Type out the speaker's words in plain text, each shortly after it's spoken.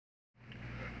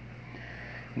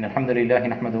إن الحمد لله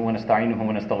نحمده ونستعينه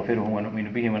ونستغفره ونؤمن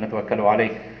به ونتوكل عليه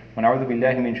ونعوذ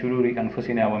بالله من شرور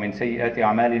أنفسنا ومن سيئات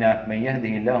أعمالنا من يهده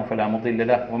الله فلا مضل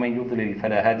له ومن يضلل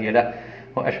فلا هادي له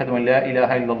وأشهد أن لا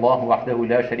إله إلا الله وحده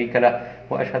لا شريك له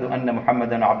وأشهد أن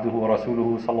محمدا عبده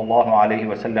ورسوله صلى الله عليه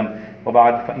وسلم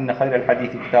وبعد فإن خير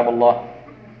الحديث كتاب الله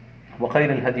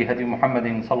وخير الهدي هدي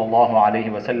محمد صلى الله عليه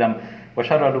وسلم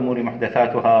وشر الأمور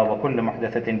محدثاتها وكل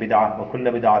محدثة بدعة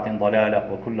وكل بدعة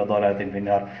ضلالة وكل ضلالة في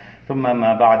النار ثم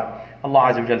ما بعد. Allah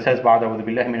Azza wa Jal says, بعد أعوذ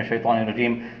بالله من الشيطان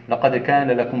الرجيم لقد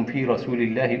كان لكم في رسول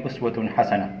الله أسوة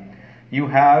حسنة. You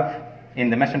have in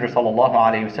the Messenger sallallahu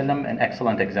alayhi wasallam an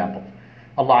excellent example.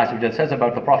 Allah Azza wa Jal says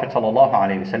about the Prophet sallallahu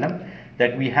alayhi wasallam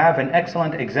that we have an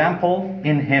excellent example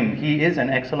in him. He is an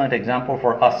excellent example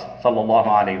for us sallallahu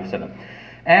alayhi wasallam.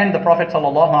 And the Prophet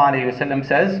ﷺ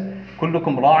says,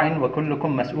 كُلُّكُمْ رَاعٍ وَكُلُّكُمْ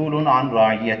مَسْئُولٌ عَنْ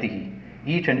رَاعِيَّتِهِ.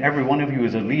 Each and every one of you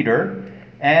is a leader,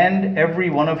 and every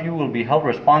one of you will be held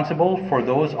responsible for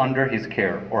those under his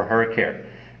care or her care.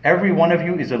 Every one of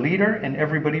you is a leader, and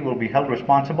everybody will be held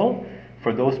responsible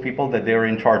for those people that they're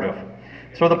in charge of.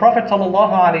 So the Prophet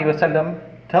ﷺ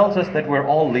tells us that we're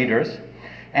all leaders,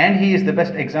 and he is the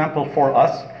best example for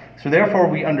us. So therefore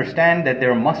we understand that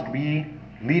there must be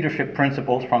leadership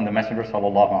principles from the Messenger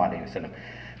sallallahu alaihi wasallam.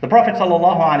 The Prophet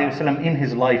sallallahu alaihi wasallam in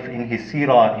his life, in his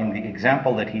seerah, in the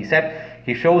example that he set,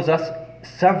 he shows us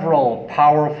several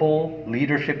powerful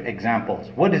leadership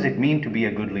examples. What does it mean to be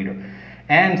a good leader?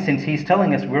 And since he's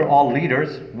telling us we're all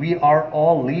leaders, we are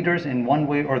all leaders in one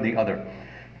way or the other.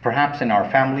 Perhaps in our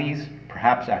families,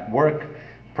 perhaps at work,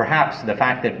 perhaps the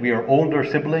fact that we are older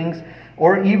siblings,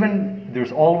 or even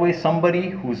there's always somebody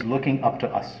who's looking up to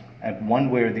us at one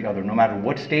way or the other. No matter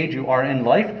what stage you are in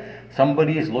life,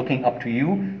 somebody is looking up to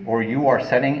you, or you are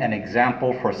setting an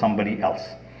example for somebody else.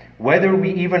 Whether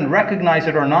we even recognize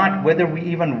it or not, whether we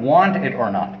even want it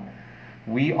or not,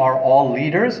 we are all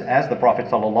leaders, as the Prophet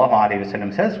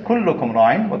ﷺ says, كُلُّكُمْ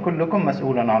رَاعٍ وَكُلُّكُمْ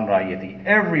مَسْئُولٌ عَنْ رَاعِيَّتِهِ.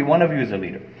 Every one of you is a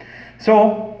leader.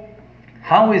 So,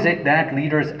 how is it that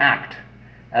leaders act,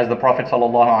 as the Prophet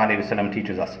ﷺ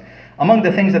teaches us? Among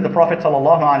the things that the Prophet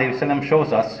ﷺ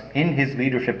shows us in his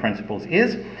leadership principles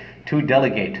is to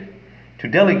delegate. To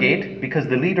delegate because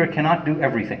the leader cannot do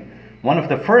everything. One of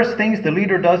the first things the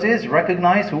leader does is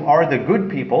recognize who are the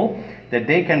good people that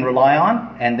they can rely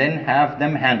on and then have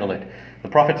them handle it. The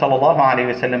Prophet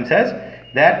ﷺ says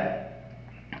that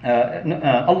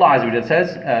Allah Azza wa Jal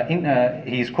says,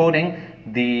 he's quoting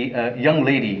the young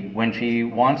lady when she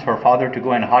wants her father to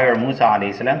go and hire Musa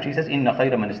alayhi salam. She says, "Inna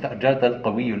khayra man ista'jarta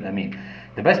al-qawiyyu al-amin."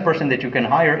 The best person that you can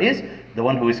hire is the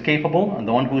one who is capable and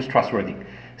the one who is trustworthy.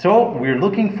 So we're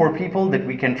looking for people that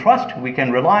we can trust, we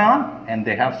can rely on, and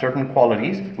they have certain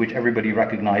qualities which everybody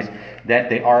recognizes that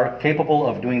they are capable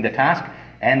of doing the task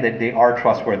and that they are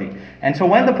trustworthy. And so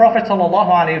when the Prophet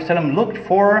ﷺ looked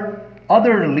for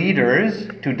other leaders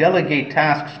to delegate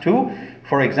tasks to,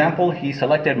 for example, he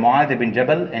selected Mu'adh ibn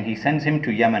Jabal and he sends him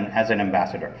to Yemen as an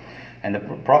ambassador. And the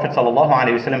Prophet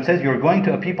ﷺ says, you're going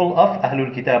to a people of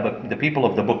Ahlul Kitab, the people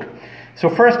of the book. So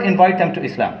first invite them to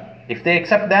Islam. If they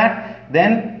accept that,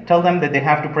 then tell them that they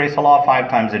have to pray Salah 5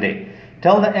 times a day.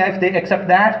 Tell them if they accept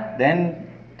that, then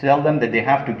tell them that they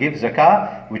have to give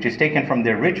zakah, which is taken from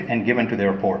their rich and given to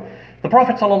their poor. The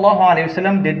Prophet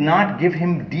ﷺ did not give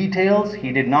him details,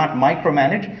 he did not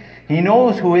micromanage. He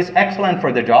knows who is excellent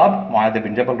for the job, Mu'adh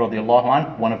ibn Jabal radiallahu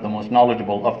anh, one of the most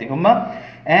knowledgeable of the ummah,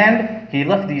 and he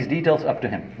left these details up to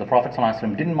him. The Prophet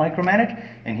ﷺ didn't micromanage,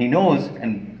 and he knows,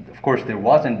 and of course there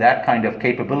wasn't that kind of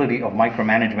capability of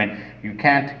micromanagement. You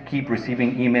can't keep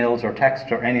receiving emails or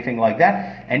texts or anything like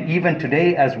that. And even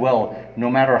today as well, no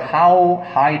matter how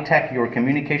high-tech your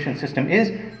communication system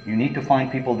is, you need to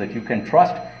find people that you can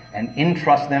trust and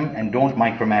entrust them and don't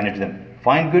micromanage them.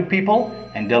 Find good people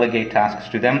and delegate tasks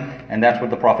to them, and that's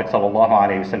what the Prophet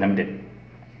ﷺ did.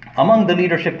 Among the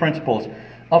leadership principles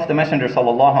of the Messenger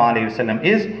ﷺ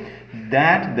is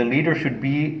that the leader should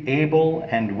be able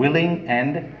and willing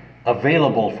and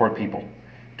available for people.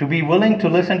 To be willing to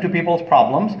listen to people's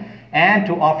problems and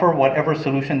to offer whatever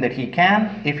solution that he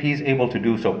can if he's able to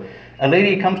do so. A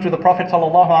lady comes to the Prophet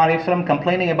ﷺ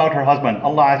complaining about her husband.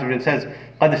 Allah Azza wa Jalla says,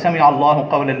 قَدْ سَمِعَ اللَّهُ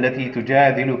قَوْلَ الَّتِي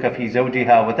تُجَادِلُكَ فِي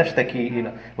زَوْجِهَا وَتَشْتَكِي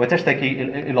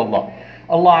إِلَى اللَّهِ.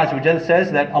 Allah Azza wa Jalla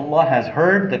says that Allah has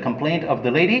heard the complaint of the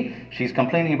lady. She's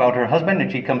complaining about her husband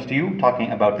and she comes to you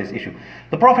talking about this issue.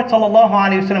 The Prophet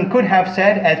ﷺ could have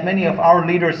said, as many of our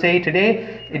leaders say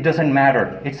today, it doesn't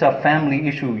matter. It's a family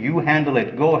issue. You handle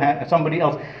it. Go somebody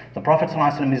else. The Prophet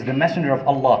ﷺ is the messenger of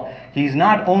Allah. He's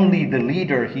not only the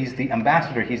leader, he's the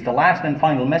ambassador. He's the last and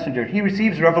final messenger. He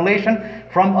receives revelation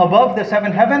from above the 7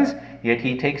 seven heavens, yet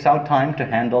he takes out time to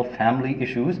handle family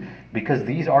issues, because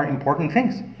these are important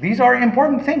things. These are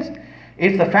important things.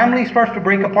 If the family starts to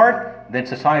break apart, then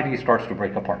society starts to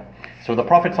break apart. So the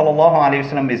Prophet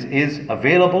ﷺ is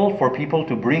available for people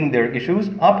to bring their issues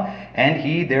up, and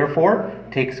he therefore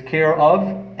takes care of,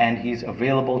 and he's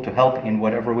available to help in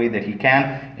whatever way that he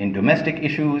can, in domestic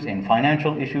issues, in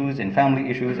financial issues, in family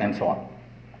issues, and so on.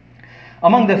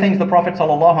 Among the things the Prophet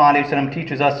ﷺ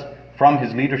teaches us from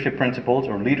his leadership principles,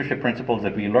 or leadership principles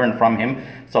that we learn from him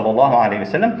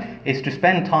ﷺ, is to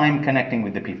spend time connecting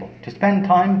with the people. To spend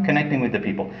time connecting with the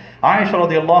people. Aisha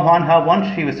radiallahu anha,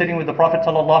 once she was sitting with the Prophet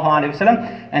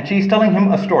ﷺ, and she's telling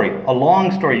him a story, a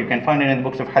long story. You can find it in the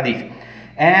books of hadith.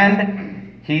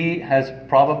 And he has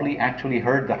probably actually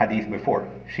heard the hadith before.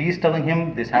 She's telling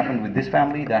him, this happened with this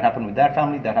family, that happened with that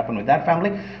family, that happened with that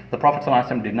family. The Prophet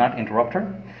ﷺ did not interrupt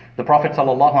her. The Prophet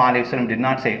ﷺ did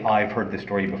not say, I've heard this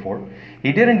story before.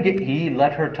 He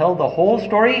let her tell the whole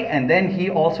story, and then he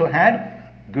also had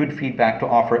good feedback to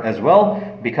offer as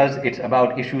well, because it's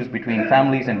about issues between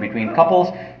families and between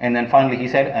couples. And then finally he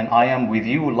said, and I am with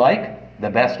you like the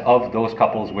best of those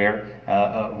couples were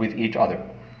with each other.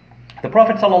 The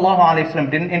Prophet ﷺ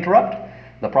didn't interrupt.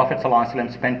 The Prophet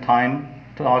ﷺ spent time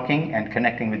talking and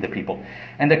connecting with the people.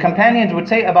 And the companions would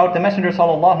say about the Messenger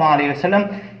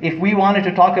ﷺ, if we wanted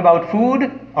to talk about food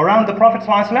around the Prophet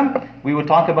ﷺ, we would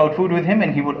talk about food with him,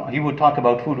 and he would talk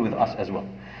about food with us as well.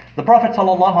 The Prophet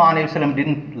ﷺ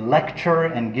didn't lecture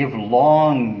and give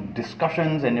long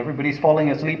discussions and everybody's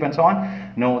falling asleep and so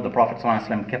on. No, the Prophet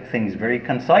ﷺ kept things very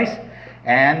concise,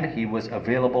 and he was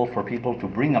available for people to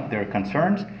bring up their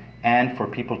concerns and for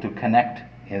people to connect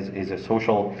is a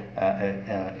social,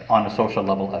 on a social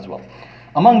level as well.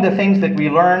 Among the things that we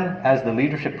learn as the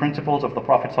leadership principles of the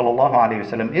Prophet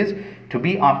ﷺ is to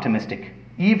be optimistic.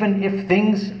 Even if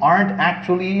things aren't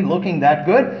actually looking that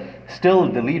good, still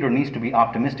the leader needs to be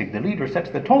optimistic. The leader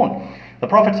sets the tone. The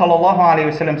Prophet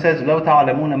ﷺ says, لَوْ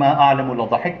تَعْلَمُونَ مَا أَعْلَمُ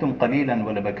لَضَحِكْتُمْ قَلِيلًا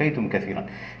وَلَبَكَيْتُمْ كَثِيرًا.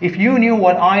 If you knew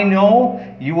what I know,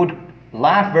 you would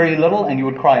laugh very little and you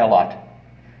would cry a lot.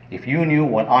 If you knew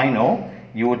what I know,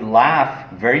 you would laugh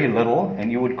very little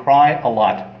and you would cry a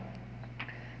lot.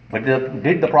 But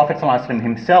did the Prophet ﷺ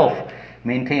himself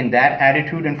maintain that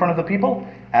attitude in front of the people?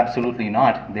 Absolutely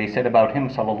not. They said about him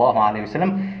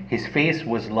ﷺ, his face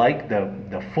was like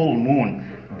the full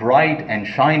moon, bright and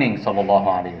shining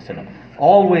ﷺ.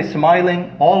 Always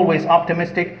smiling, always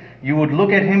optimistic. You would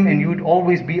look at him and you would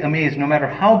always be amazed. No matter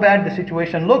how bad the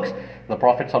situation looks, the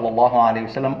Prophet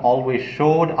ﷺ always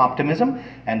showed optimism,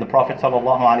 and the Prophet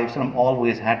ﷺ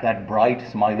always had that bright,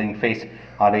 smiling face.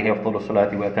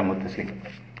 The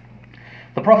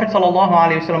Prophet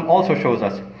ﷺ also shows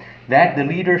us that the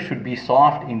leader should be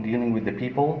soft in dealing with the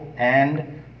people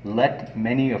and let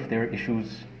many of their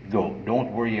issues go.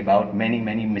 Don't worry about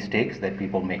many mistakes that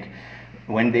people make.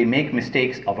 When they make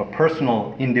mistakes of a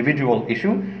personal, individual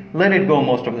issue, let it go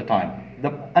most of the time.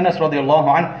 Anas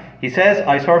radiallahu anh, he says,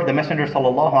 I served the Messenger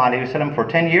sallallahu alayhi wasallam for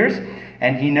 10 years,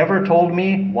 and he never told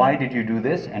me, why did you do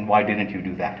this and why didn't you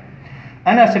do that?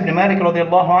 Anas ibn Malik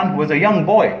radiallahu anh was a young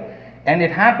boy, and it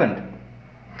happened,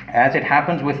 as it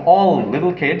happens with all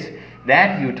little kids,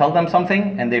 that you tell them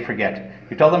something and they forget.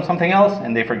 You tell them something else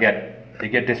and they forget. They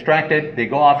get distracted, they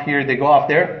go off here, they go off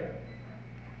there.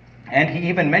 And he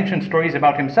even mentioned stories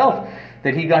about himself,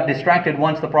 that he got distracted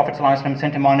once. The Prophet ﷺ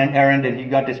sent him on an errand and he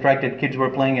got distracted. Kids were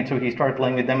playing, and so he started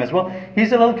playing with them as well.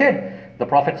 He's a little kid. The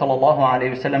Prophet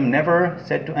ﷺ never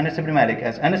said to Anas ibn Malik,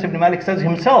 as Anas ibn Malik says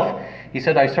himself, he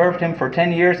said, I served him for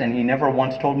 10 years and he never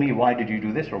once told me, why did you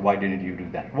do this or why didn't you do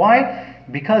that? Why?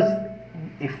 Because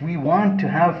if we want to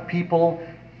have people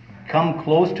come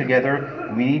close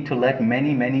together, we need to let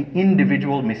many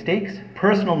individual mistakes,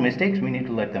 personal mistakes, we need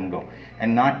to let them go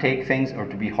and not take things or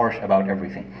to be harsh about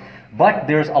everything. But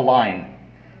there's a line.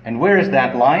 And where is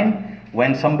that line?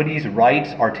 When somebody's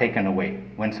rights are taken away,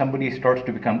 when somebody starts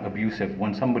to become abusive,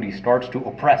 when somebody starts to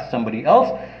oppress somebody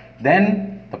else,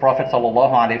 then the Prophet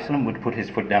ﷺ would put his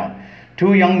foot down.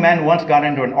 Two young men once got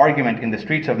into an argument in the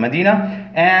streets of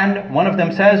Medina, and one of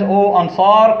them says, "Oh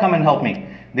Ansar, come and help me."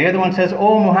 The other one says,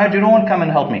 "Oh Muhajirun, come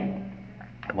and help me."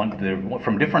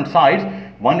 From different sides.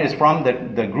 One is from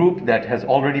the group that has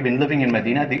already been living in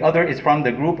Medina. The other is from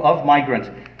the group of migrants.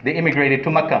 They immigrated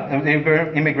to Mecca. They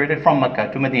immigrated from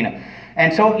Mecca to Medina.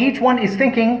 And so each one is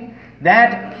thinking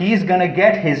that he's going to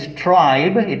get his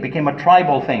tribe. It became a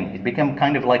tribal thing. It became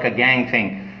kind of like a gang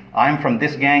thing. I'm from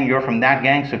this gang, you're from that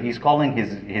gang. So he's calling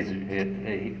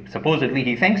supposedly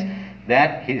he thinks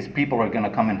that his people are going to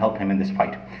come and help him in this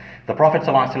fight. The Prophet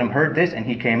ﷺ heard this and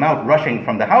he came out rushing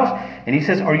from the house and he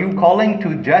says, are you calling to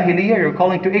jahiliyyah? You're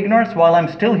calling to ignorance while I'm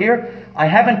still here? I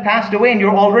haven't passed away and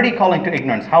you're already calling to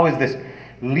ignorance. How is this?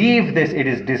 Leave this. It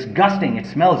is disgusting. It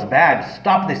smells bad.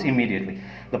 Stop this immediately.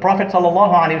 The Prophet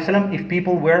ﷺ, if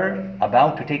people were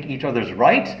about to take each other's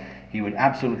rights, he would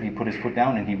absolutely put his foot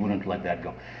down and he wouldn't let that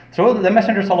go. So the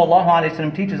Messenger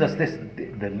ﷺ teaches us this.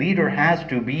 The leader has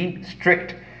to be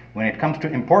strict when it comes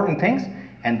to important things,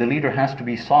 and the leader has to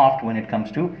be soft when it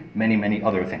comes to many, many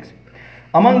other things.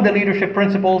 Among the leadership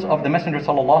principles of the Messenger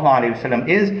ﷺ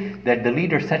is that the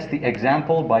leader sets the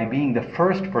example by being the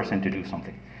first person to do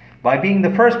something. By being the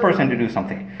first person to do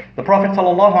something. The Prophet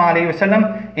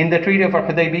ﷺ in the Treaty of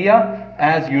Hudaybiyah,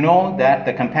 as you know, that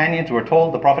the companions were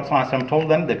told, the Prophet ﷺ told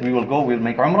them that we will go, we'll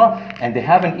make Umrah, and they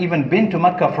haven't even been to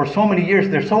Mecca for so many years.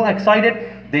 They're so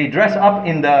excited. They dress up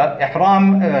in the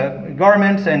ihram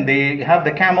garments and they have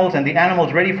the camels and the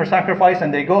animals ready for sacrifice,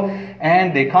 and they go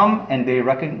and they come and they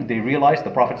realize the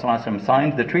Prophet ﷺ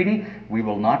signed the treaty. We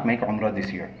will not make Umrah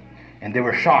this year. And they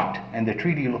were shocked, and the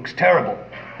treaty looks terrible.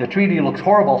 The treaty looks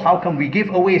horrible. How come we give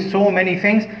away so many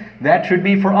things that should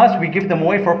be for us? We give them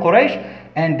away for Quraysh.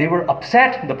 And they were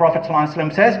upset. The Prophet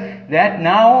ﷺ says that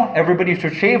now everybody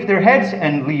should shave their heads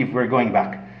and leave. We're going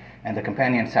back. And the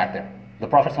companions sat there. The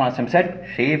Prophet ﷺ said,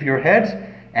 shave your heads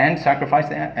and sacrifice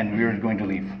them, and we're going to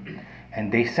leave. And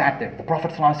they sat there. The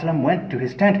Prophet ﷺ went to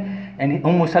his tent, and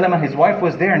Salama, his wife,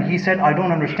 was there, and he said, I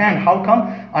don't understand. How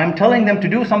come I'm telling them to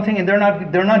do something and they're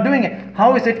not doing it?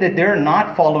 How is it that they're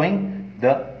not following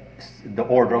the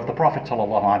order of the Prophet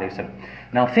ﷺ?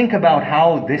 Now think about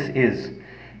how this is.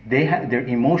 Their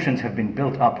emotions have been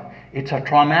built up. It's a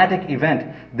traumatic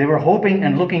event. They were hoping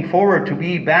and looking forward to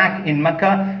be back in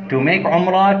Mecca, to make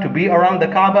Umrah, to be around the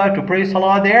Kaaba, to pray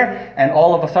Salah there, and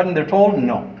all of a sudden they're told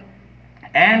no.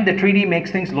 And the treaty makes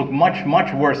things look much,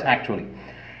 much worse actually.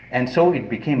 And so it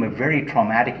became a very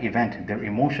traumatic event. Their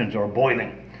emotions are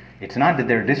boiling. It's not that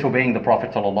they're disobeying the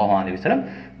Prophet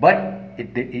ﷺ, but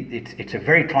it's a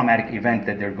very traumatic event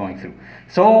that they're going through.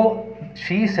 So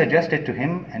she suggested to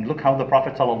him, and look how the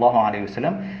Prophet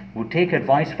ﷺ would take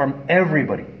advice from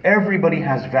everybody. Everybody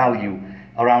has value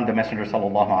around the Messenger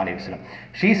ﷺ.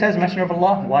 She says, Messenger of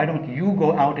Allah, why don't you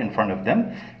go out in front of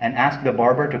them and ask the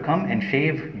barber to come and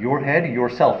shave your head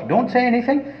yourself? Don't say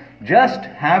anything. Just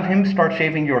have him start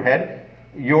shaving your head,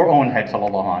 your own head,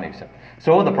 sallallahu alaihi wasallam.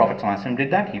 So the Prophet ﷺ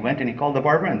did that. He went and he called the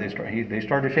barber, and they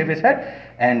started to shave his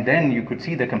head. And then you could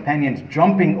see the companions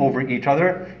jumping over each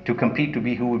other to compete to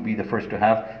be who would be the first to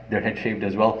have their head shaved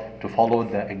as well, to follow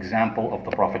the example of the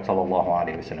Prophet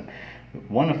ﷺ.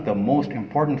 One of the most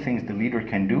important things the leader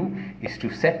can do is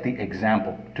to set the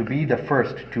example, to be the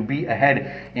first, to be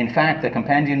ahead. In fact, the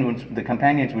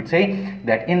companions would say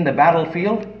that in the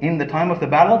battlefield, in the time of the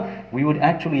battle, we would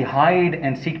actually hide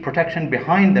and seek protection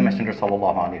behind the Messenger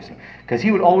ﷺ, because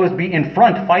he would always be in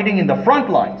front, fighting in the front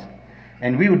lines,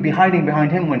 and we would be hiding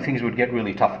behind him when things would get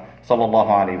really tough,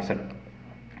 ﷺ.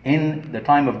 In the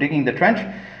time of digging the trench,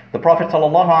 the Prophet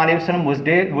ﷺ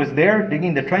was there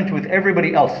digging the trench with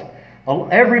everybody else.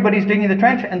 Everybody's digging the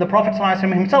trench, and the Prophet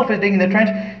ﷺ himself is digging the trench.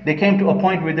 They came to a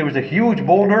point where there was a huge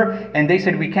boulder, and they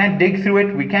said, we can't dig through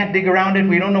it, we can't dig around it,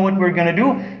 we don't know what we're going to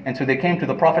do. And so they came to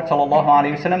the Prophet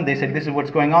ﷺ. They said, this is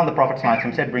what's going on. The Prophet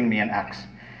ﷺ said, bring me an axe.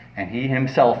 And he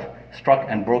himself struck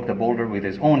and broke the boulder with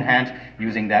his own hands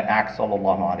using that axe,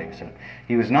 sallallahu alaihi wasallam.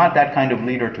 He was not that kind of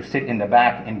leader to sit in the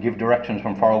back and give directions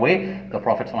from far away. The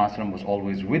Prophet sallallahu alaihi wasallam was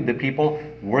always with the people,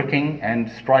 working and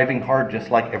striving hard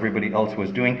just like everybody else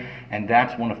was doing. And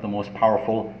that's one of the most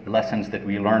powerful lessons that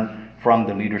we learn from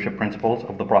the leadership principles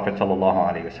of the Prophet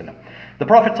sallallahu alaihi wasallam. The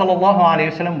Prophet sallallahu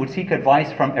alaihi wasallam would seek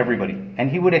advice from everybody, and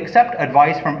he would accept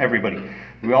advice from everybody.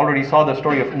 We already saw the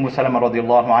story of Salama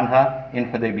radiallahu anha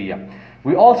in Hudaybiyah.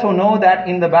 We also know that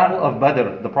in the battle of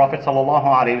Badr, the Prophet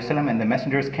ﷺ and the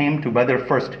messengers came to Badr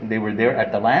first. They were there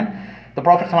at the land. The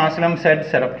Prophet ﷺ said,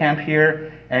 set up camp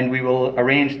here and we will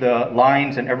arrange the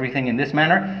lines and everything in this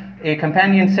manner. A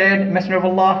companion said, Messenger of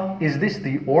Allah, is this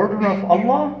the order of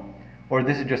Allah or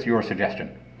this is just your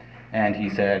suggestion? And he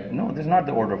said, no, this is not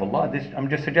the order of Allah. I'm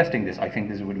just suggesting this. I think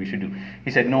this is what we should do.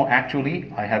 He said, no, actually,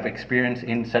 I have experience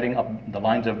in setting up the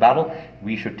lines of battle.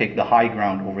 We should take the high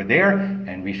ground over there,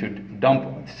 and we should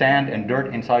dump sand and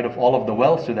dirt inside of all of the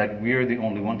wells so that we're the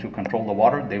only ones who control the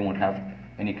water. They won't have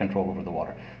any control over the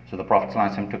water. So the Prophet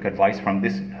ﷺ took advice from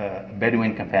this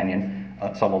Bedouin companion,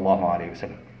 sallallahu alaihi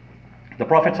wasallam. The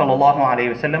Prophet sallallahu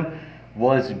alaihi wasallam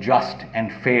was just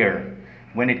and fair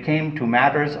when it came to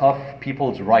matters of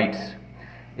people's rights.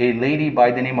 A lady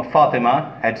by the name of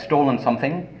Fatima had stolen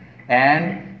something,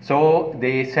 and So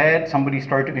they said, somebody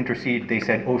started to intercede. They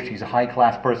said, oh, she's a high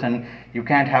class person. You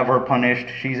can't have her punished.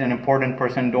 She's an important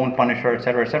person. Don't punish her,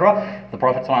 etc., etc. The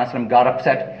Prophet ﷺ got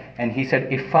upset and he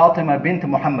said, if Fatima bint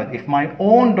Muhammad, if my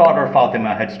own daughter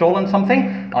Fatima had stolen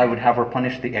something, I would have her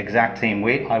punished the exact same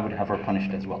way. I would have her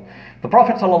punished as well. The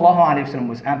Prophet ﷺ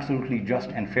was absolutely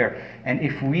just and fair. And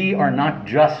if we are not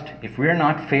just, if we're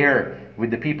not fair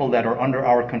with the people that are under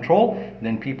our control,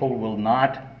 then people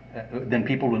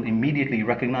will immediately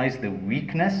recognize the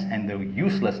weakness and the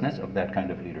uselessness of that kind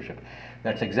of leadership.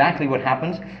 That's exactly what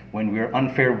happens when we're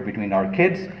unfair between our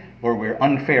kids, or we're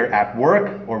unfair at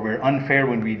work, or we're unfair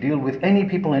when we deal with any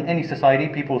people in any society.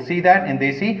 People see that and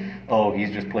they see, oh,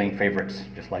 he's just playing favorites,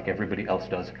 just like everybody else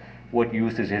does. What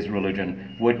use is his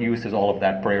religion? What use is all of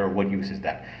that prayer? What use is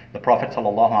that? The Prophet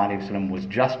ﷺ was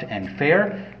just and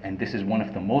fair, and this is one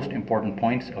of the most important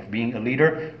points of being a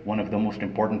leader, one of the most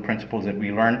important principles that we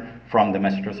learn from the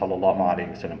Messenger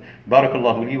ﷺ.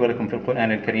 Barakallahu li wa lakum fil Qur'an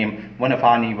al-Kareem, wa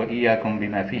nafa'ani wa iyyakum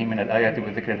bima fihi min al-ayati wa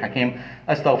dhikr al-hakim.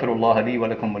 Astaghfirullah li wa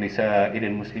lakum wa li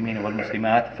sa'iril muslimin wal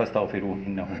muslimat, fastaghfiruhu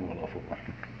innahu huwal ghafurur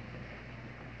rahim.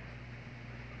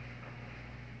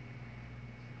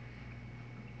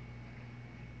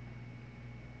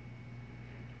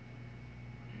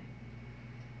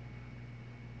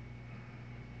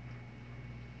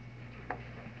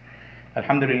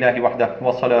 Alhamdulillahi wahdah,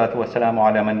 wa salatu wa salamu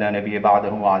ala man la nabiyya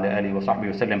ba'dahu wa ala alihi wa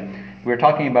sahbihi wa sallam. We're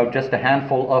talking about just a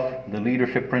handful of the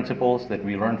leadership principles that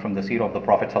we learn from the seerah of the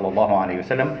Prophet sallallahu alaihi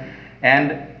wasallam.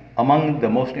 And among the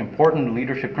most important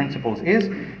leadership principles is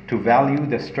to value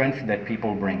the strength that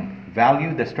people bring.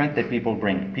 Value the strength that people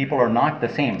bring. People are not the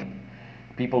same.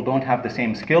 People don't have the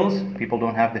same skills. People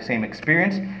don't have the same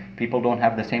experience. People don't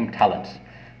have the same talents.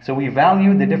 So we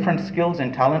value the different skills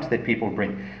and talents that people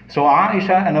bring. So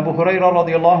Aisha and Abu Hurairah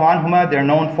radiallahu anhuma, they're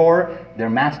known for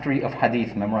their mastery of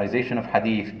hadith, memorization of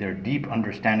hadith, their deep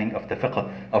understanding of the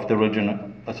fiqh of the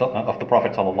religion of the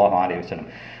Prophet sallallahu alaihi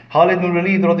wasallam. Khalid ibn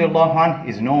Walid radiallahu anh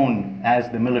is known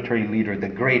as the military leader, the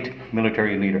great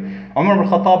military leader. Umar ibn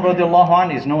Khattab radiallahu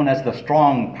anh is known as the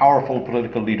strong, powerful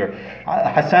political leader.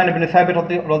 Hassan ibn Thabit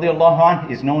radiallahu anh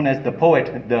is known as the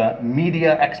poet, the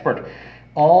media expert.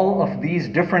 All of these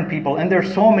different people, and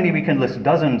there's so many, we can list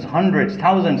dozens, hundreds,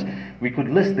 thousands. We could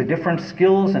list the different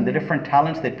skills and the different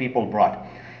talents that people brought.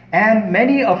 And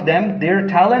many of them, their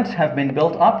talents have been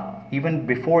built up even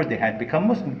before they had become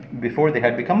Muslim.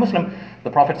 The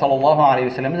Prophet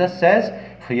ﷺ says,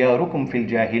 خِيَارُكُمْ فِي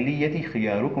الْجَاهِلِيَّةِ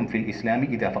خِيَارُكُمْ فِي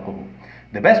الْإِسْلَامِ إِذَا فَقَهُوا.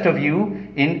 The best of you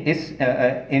in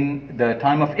the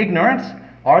time of ignorance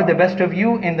are the best of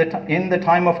you in the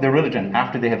time of the religion,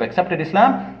 after they have accepted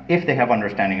Islam, if they have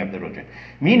understanding of the religion.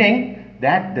 Meaning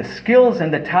that the skills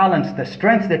and the talents, the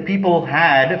strengths that people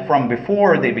had from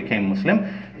before they became Muslim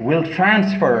will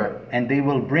transfer, and they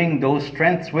will bring those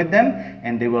strengths with them,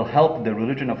 and they will help the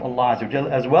religion of Allah Azza wa Jal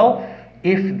as well,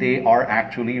 if they are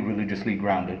actually religiously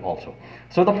grounded also.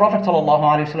 So the Prophet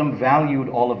ﷺ valued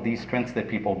all of these strengths that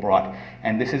people brought.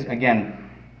 And this is, again,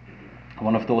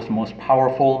 one of those most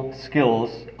powerful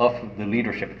skills of the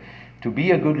leadership. To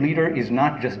be a good leader is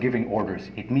not just giving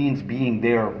orders. It means being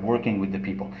there, working with the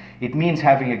people. It means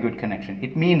having a good connection.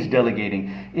 It means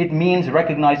delegating. It means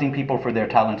recognizing people for their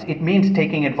talents. It means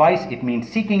taking advice. It means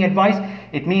seeking advice.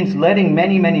 It means letting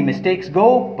many, many mistakes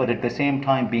go, but at the same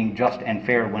time being just and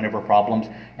fair whenever problems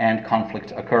and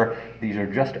conflicts occur. These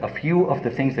are just a few of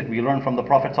the things that we learn from the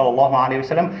Prophet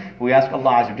ﷺ. We ask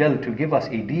Allah Azza wa Jal to give us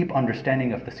a deep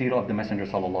understanding of the seerah of the Messenger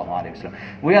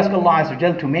ﷺ. We ask Allah Azza wa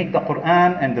Jal to make the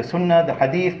Quran and the Sunnah, the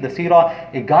Hadith, the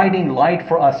Seerah, a guiding light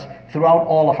for us throughout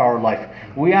all of our life.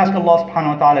 We ask Allah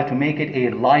subhanahu wa ta'ala to make it a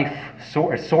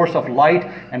source of light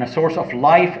and a source of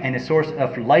life and a source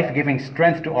of life-giving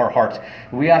strength to our hearts.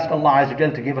 We ask Allah Azza wa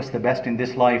Jal to give us the best in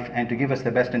this life and to give us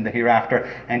the best in the hereafter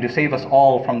and to save us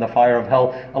all from the fire of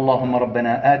hell. Allahumma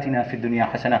rabbana atina fid dunya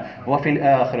hasana wa fil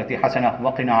akhirati hasana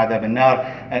wa qina adhab an-nar.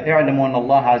 اعلموا أن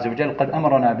الله عز وجل قد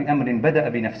أمرنا بأمر بدأ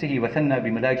بنفسه وثنى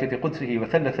بملائكة قدسه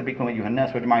وثلث بكم أيها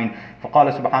الناس أجمعين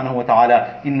فقال سبحانه وتعالى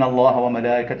إن الله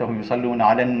وملائكته يصلون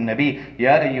على النبي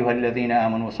يا أيها الذين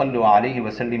آمنوا صلوا عليه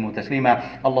وسلموا تسليما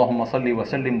اللهم صل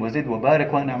وسلم وزد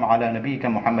وبارك وانعم على نبيك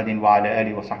محمد وعلى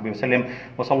آله وصحبه وسلم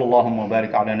وصلى اللهم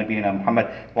وبارك على نبينا محمد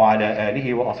وعلى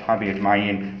آله وأصحابه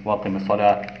أجمعين وأقم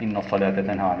الصلاة إن الصلاة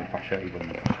تنهى عن الفحشاء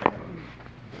والمنكر.